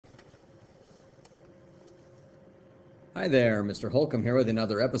Hi there, Mr. Holcomb here with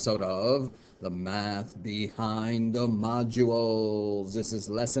another episode of The Math Behind the Modules. This is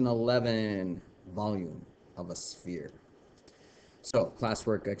Lesson 11, Volume of a Sphere. So,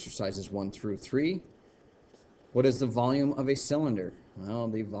 classwork exercises 1 through 3. What is the volume of a cylinder? Well,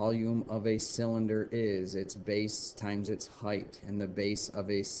 the volume of a cylinder is its base times its height. And the base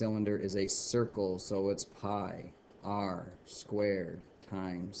of a cylinder is a circle, so it's pi r squared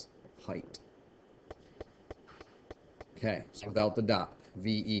times height. Okay, so without the dot,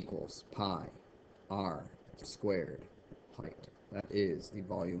 V equals pi r squared height. That is the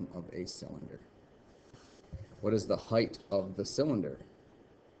volume of a cylinder. What is the height of the cylinder?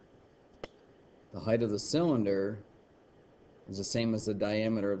 The height of the cylinder is the same as the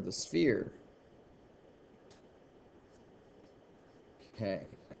diameter of the sphere. Okay.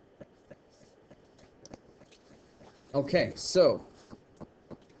 Okay, so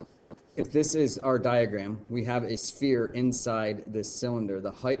if this is our diagram, we have a sphere inside this cylinder. The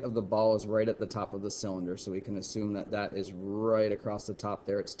height of the ball is right at the top of the cylinder, so we can assume that that is right across the top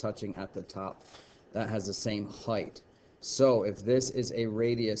there. It's touching at the top. That has the same height. So if this is a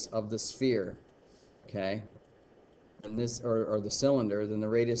radius of the sphere, okay, and this or the cylinder, then the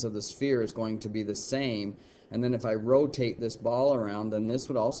radius of the sphere is going to be the same. And then if I rotate this ball around, then this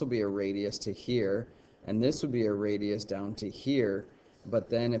would also be a radius to here, and this would be a radius down to here.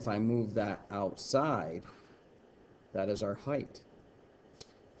 But then if I move that outside, that is our height.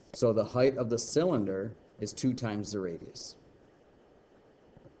 So the height of the cylinder is 2 times the radius.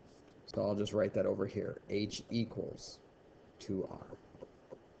 So I'll just write that over here. H equals 2r.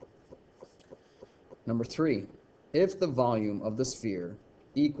 Number 3, if the volume of the sphere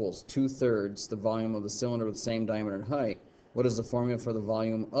equals 2/3 the volume of the cylinder with the same diameter and height, what is the formula for the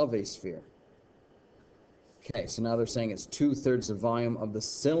volume of a sphere? Okay, so now they're saying it's 2/3 the volume of the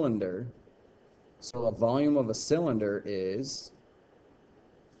cylinder. So the volume of a cylinder is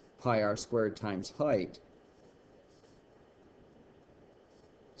pi r squared times height.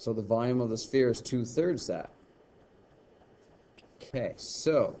 So the volume of the sphere is 2/3 that. Okay,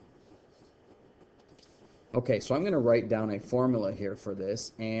 so I'm going to write down a formula here for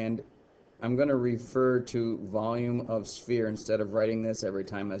this, and I'm going to refer to volume of sphere instead of writing this every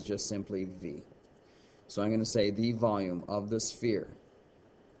time as just simply V. So I'm going to say the volume of the sphere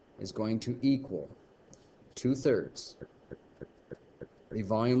is going to equal 2/3 the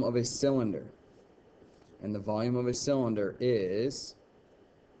volume of a cylinder, and the volume of a cylinder is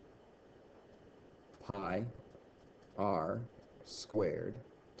pi r squared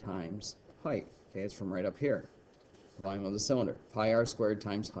times height. Okay, it's from right up here. Volume of the cylinder, pi r squared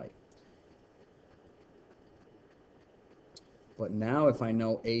times height. But now if I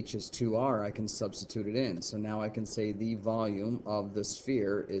know h is 2r, I can substitute it in. So now I can say the volume of the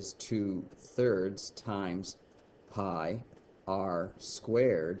sphere is 2/3 times pi r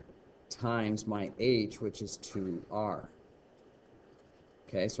squared times my h, which is 2r.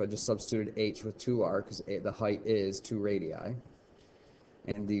 Okay, so I just substituted h with 2r because the height is 2 radii.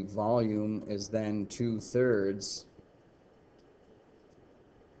 And the volume is then 2/3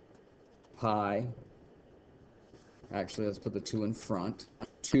 pi. Actually, let's put the 2 in front.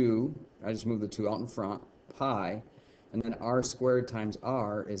 2, I just moved the 2 out in front, pi, and then r squared times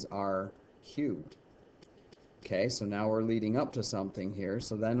r is r cubed. Okay, so now we're leading up to something here.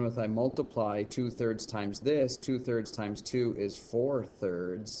 So then if I multiply 2/3 times this, 2/3 times 2 is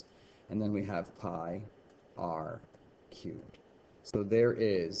 4/3, and then we have pi r cubed. So there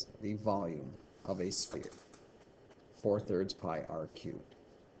is the volume of a sphere, 4/3 pi r cubed.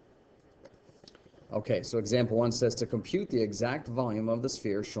 Okay, so example 1 says to compute the exact volume of the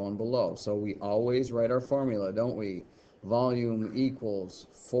sphere shown below. So we always write our formula, don't we? Volume equals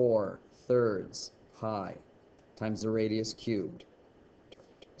 4/3 pi times the radius cubed.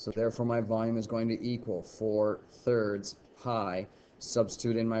 So therefore my volume is going to equal 4/3 pi,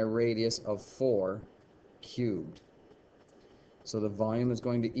 substitute in my radius of 4 cubed. So the volume is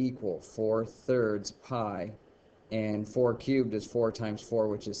going to equal 4/3 pi, and 4 cubed is 4 times 4,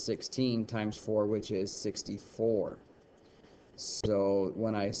 which is 16, times 4, which is 64. So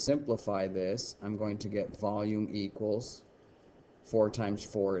when I simplify this, I'm going to get volume equals 4 times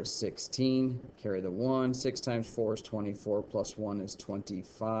 4 is 16, carry the 1, 6 times 4 is 24, plus 1 is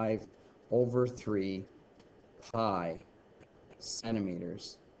 25, over 3 pi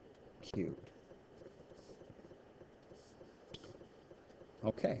centimeters cubed.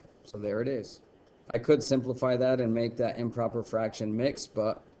 Okay, so there it is. I could simplify that and make that improper fraction mix,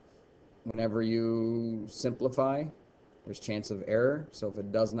 but whenever you simplify, there's chance of error. So if it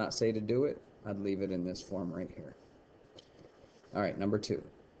does not say to do it, I'd leave it in this form right here. All right, number 2.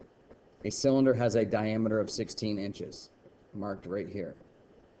 A cylinder has a diameter of 16 inches, marked right here.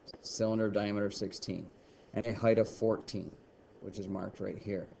 Cylinder diameter of 16, and a height of 14, which is marked right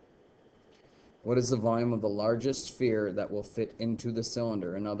here. What is the volume of the largest sphere that will fit into the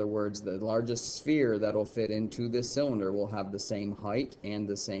cylinder? In other words, the largest sphere that will fit into this cylinder will have the same height and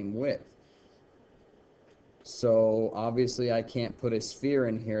the same width. So obviously I can't put a sphere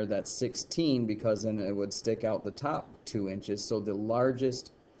in here that's 16 because then it would stick out the top 2 inches. So the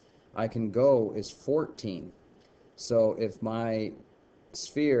largest I can go is 14. So if my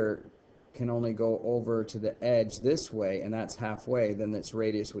sphere can only go over to the edge this way, and that's halfway, then its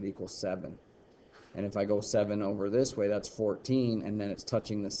radius would equal 7. And if I go 7 over this way, that's 14, and then it's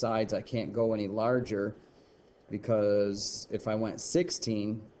touching the sides. I can't go any larger because if I went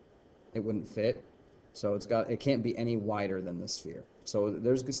 16, it wouldn't fit. So it can't be any wider than the sphere. So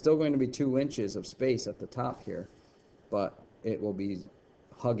there's still going to be 2 inches of space at the top here, but it will be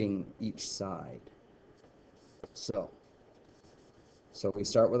hugging each side. So we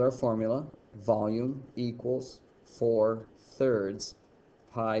start with our formula. Volume equals 4/3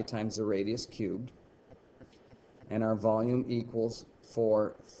 pi times the radius cubed. And our volume equals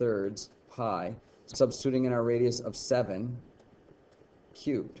 4/3 pi, substituting in our radius of 7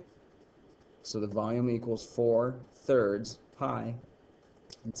 cubed. So the volume equals 4/3 pi,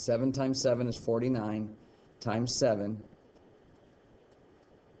 and 7 times 7 is 49, times 7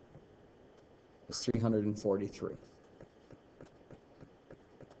 is 343.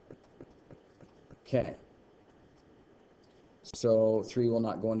 Okay. So 3 will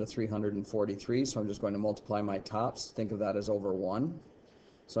not go into 343, so I'm just going to multiply my tops. Think of that as over 1.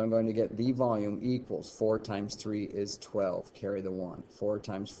 So I'm going to get the volume equals 4 times 3 is 12. Carry the 1. 4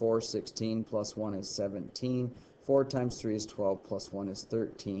 times 4, 16, plus 1 is 17. 4 times 3 is 12, plus 1 is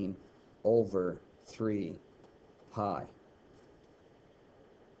 13, over 3 pi.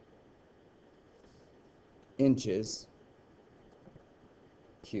 Inches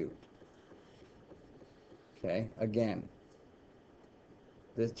cubed. Okay, again,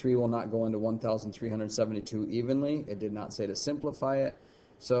 the 3 will not go into 1,372 evenly. It did not say to simplify it,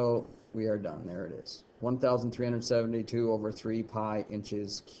 so we are done. There it is. 1,372 over 3 pi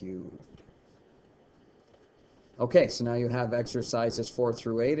inches cubed. Okay, so now you have exercises 4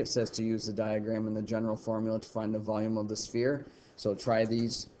 through 8. It says to use the diagram and the general formula to find the volume of the sphere. So try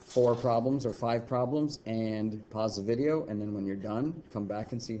these 4 problems or 5 problems and pause the video, and then when you're done, come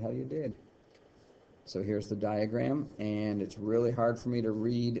back and see how you did. So here's the diagram, and it's really hard for me to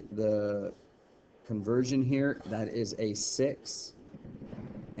read the conversion here. That is a 6,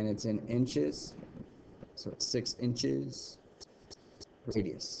 and it's in inches, so it's 6 inches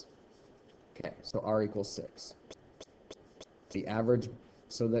radius. Okay, so R equals 6. The average,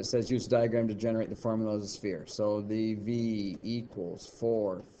 so that says use diagram to generate the formula of the sphere. So the V equals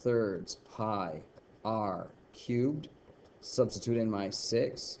 4/3 pi R cubed. Substitute in my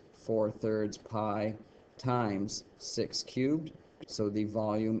 6. 4/3 pi times 6 cubed. So the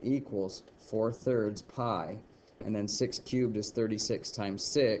volume equals 4/3 pi, and then 6 cubed is 36 times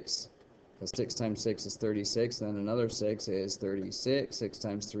 6, because 6 times 6 is 36, then another 6 is 36, 6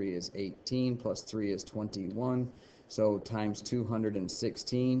 times 3 is 18, plus 3 is 21, so times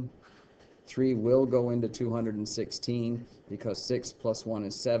 216. 3 will go into 216 because 6 plus 1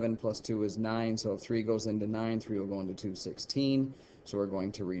 is 7, plus 2 is 9, so if 3 goes into 9, 3 will go into 216. So we're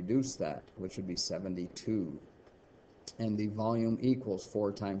going to reduce that, which would be 72. And the volume equals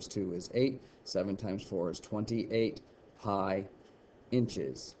 4 times 2 is 8, 7 times 4 is 28 pi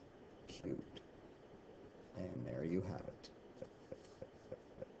inches cubed. And there you have it.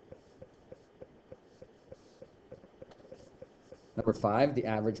 Number 5, the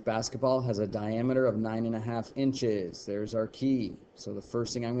average basketball has a diameter of 9.5 inches. There's our key. So the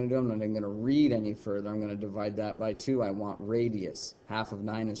first thing I'm going to do, I'm not even going to read any further. I'm going to divide that by 2. I want radius. Half of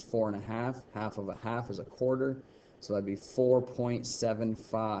 9 is 4.5. Half of a half is a quarter. So that'd be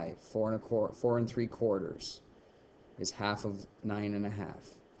 4.75. 4 3/4 is half of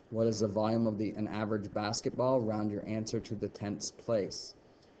 9.5. What is the volume of an average basketball? Round your answer to the 10th place.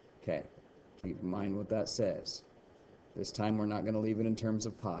 Okay, keep in mind what that says. This time we're not going to leave it in terms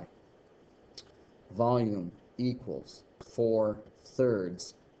of pi. Volume equals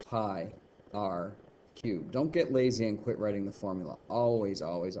 4/3 pi R cubed. Don't get lazy and quit writing the formula. Always,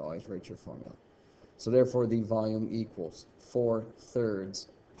 always, always write your formula. So therefore the volume equals 4/3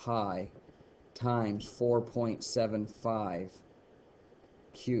 pi times 4.75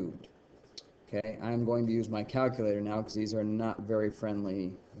 cubed. Okay, I'm going to use my calculator now because these are not very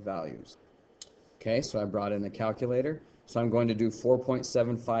friendly values. Okay, so I brought in the calculator. So I'm going to do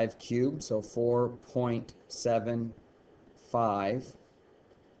 4.75 cubed. So 4.75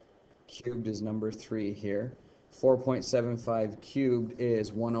 cubed is number 3 here. 4.75 cubed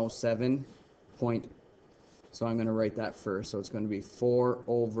is 107 point. So I'm going to write that first. So it's going to be 4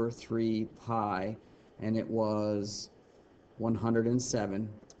 over 3 pi, and it was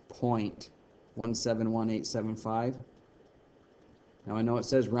 107.171875. Now I know it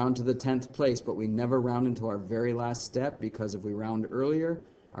says round to the 10th place, but we never round into our very last step, because if we round earlier,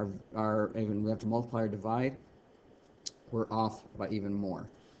 even we have to multiply or divide, we're off by even more.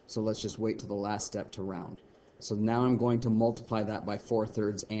 So let's just wait till the last step to round. So now I'm going to multiply that by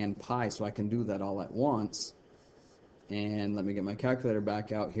 4/3 and pi, so I can do that all at once. And let me get my calculator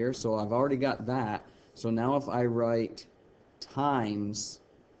back out here. So I've already got that. So now if I write times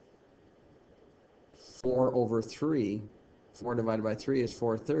 4 over 3, 4 divided by 3 is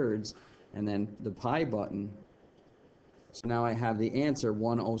 4/3, and then the pi button. So now I have the answer,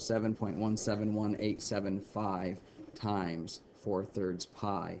 107.171875 times 4/3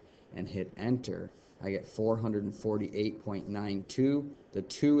 pi, and hit enter. I get 448.92. The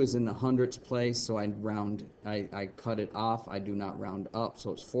 2 is in the hundredths place, so I cut it off. I do not round up,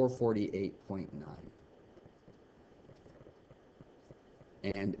 so it's 448.9.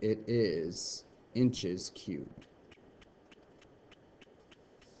 And it is inches cubed.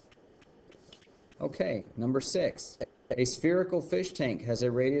 Okay, number 6. A spherical fish tank has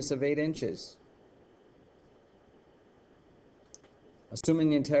a radius of 8 inches. Assuming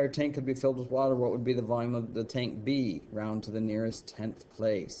the entire tank could be filled with water, what would be the volume of the tank be? Round to the nearest 10th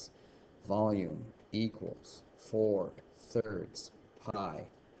place. Volume equals 4/3 pi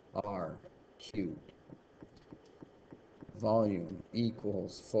r cubed. Volume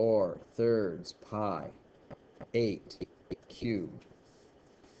equals 4/3 pi 8 cubed.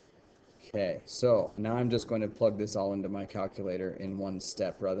 Okay, so now I'm just going to plug this all into my calculator in one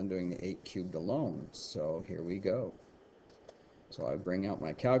step rather than doing the 8 cubed alone. So here we go. So I bring out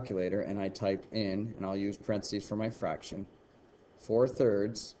my calculator and I type in, and I'll use parentheses for my fraction,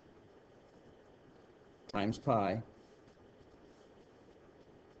 4/3 times pi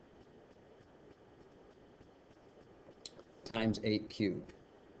times 8 cubed.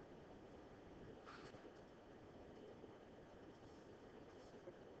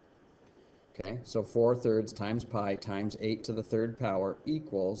 Okay, so 4/3 times pi times 8 to the 3rd power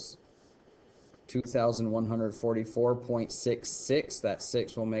equals 2,144.66. That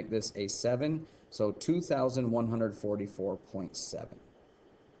 6 will make this a 7. So 2,144.7.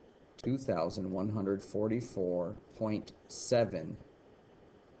 2,144.7.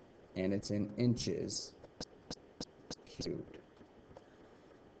 And it's in inches cubed.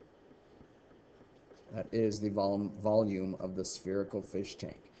 That is the volume of the spherical fish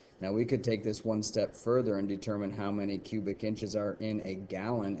tank. Now we could take this one step further and determine how many cubic inches are in a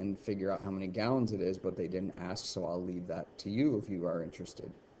gallon and figure out how many gallons it is, but they didn't ask, so I'll leave that to you if you are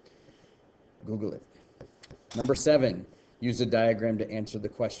interested. Google it. Number 7, use a diagram to answer the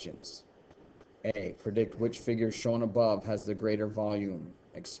questions. A, predict which figure shown above has the greater volume.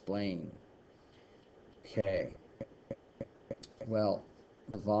 Explain. Okay. Well,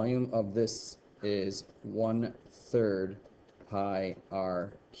 the volume of this is 1/3 pi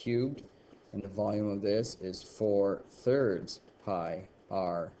r cubed, and the volume of this is 4/3 pi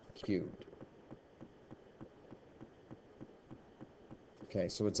r cubed. Okay,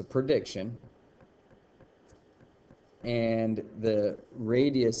 so it's a prediction, and the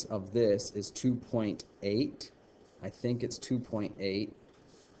radius of this is 2.8. I think it's 2.8.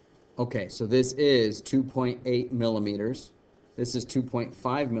 Okay, so this is 2.8 millimeters. This is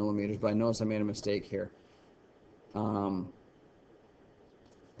 2.5 millimeters, but I notice I made a mistake here.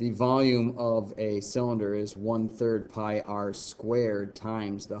 The volume of a cylinder is 1/3 pi r squared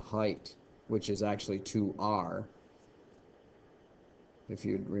times the height, which is actually 2r, if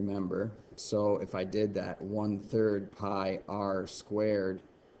you'd remember. So if I did that, 1/3 pi r squared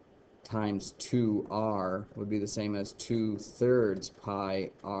times 2r would be the same as 2/3 pi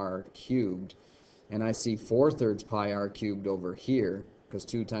r cubed. And I see 4/3 pi r cubed over here, because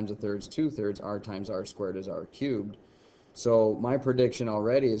 2 times a third is 2/3, r times r squared is r cubed. So my prediction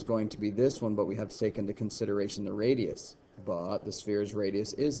already is going to be this one, but we have to take into consideration the radius. But the sphere's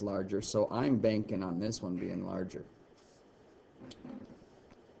radius is larger, so I'm banking on this one being larger.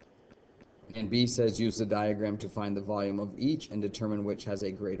 And B says use the diagram to find the volume of each and determine which has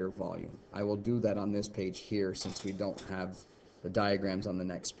a greater volume. I will do that on this page here since we don't have the diagrams on the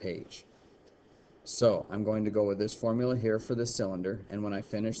next page. So I'm going to go with this formula here for the cylinder, and when I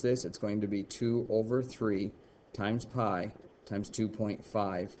finish this, it's going to be 2/3 times pi times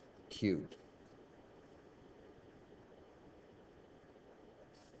 2.5 cubed.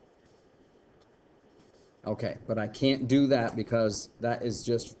 Okay, but I can't do that because that is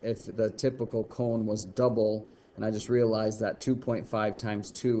just if the typical cone was double, and I just realized that 2.5 times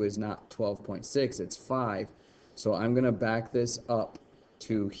 2 is not 12.6, it's 5. So I'm going to back this up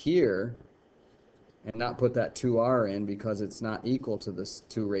to here and not put that 2r in because it's not equal to this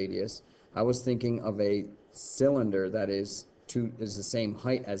 2 radius. I was thinking of a cylinder that is the same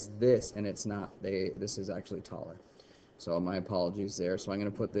height as this, and it's not. This is actually taller. So my apologies there. So I'm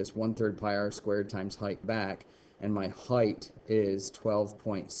going to put this 1/3 pi r squared times height back, and my height is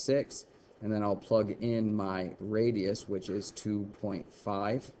 12.6, and then I'll plug in my radius, which is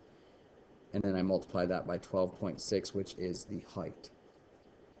 2.5, and then I multiply that by 12.6, which is the height.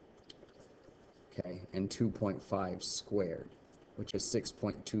 Okay, and 2.5 squared, which is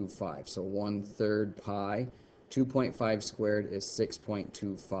 6.25. So 1/3 pi, 2.5 squared is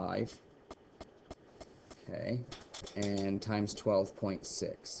 6.25. Okay, and times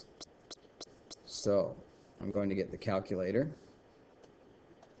 12.6. So I'm going to get the calculator.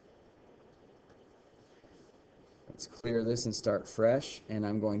 Let's clear this and start fresh, and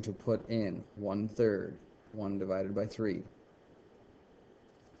I'm going to put in 1/3, 1 divided by 3,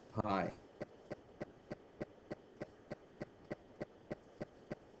 pi,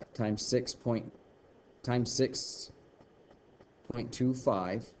 times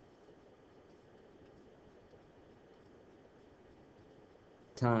 6.25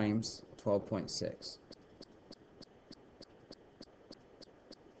 times 12.6.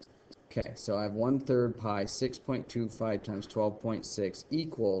 Okay, so I have 1/3 pi 6.25 times 12.6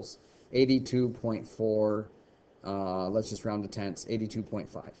 equals 82.4, let's just round to tenths,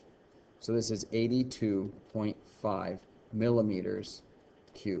 82.5. So this is 82.5 millimeters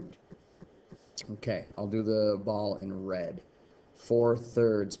cubed. Okay, I'll do the ball in red.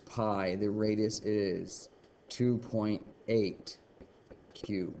 4/3 pi, the radius is 2.8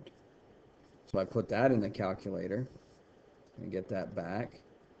 cubed. So I put that in the calculator and get that back.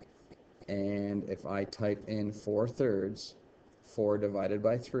 And if I type in 4/3, 4 divided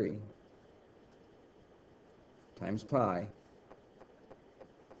by 3 times pi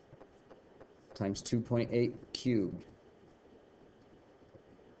times 2.8 cubed,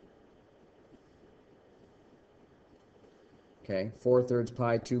 okay, 4/3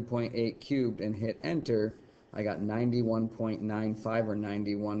 pi 2.8 cubed, and hit enter, I got 91.95 or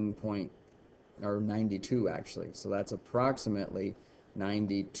 92 actually. So that's approximately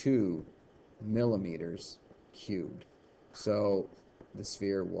 92 millimeters cubed. So the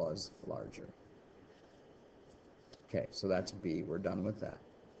sphere was larger. Okay, so that's B. We're done with that.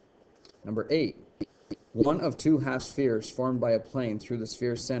 Number 8. One of two half spheres formed by a plane through the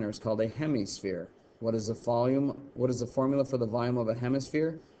sphere's center is called a hemisphere. What is the formula for the volume of a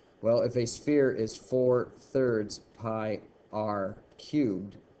hemisphere? Well, if a sphere is 4/3 pi r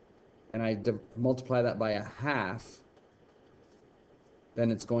cubed, and I multiply that by a half,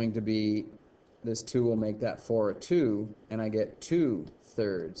 then it's going to be, this 2 will make that 4 a 2, and I get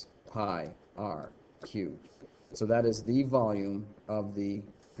 2/3 pi r cubed. So that is the volume of the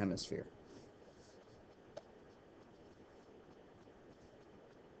hemisphere.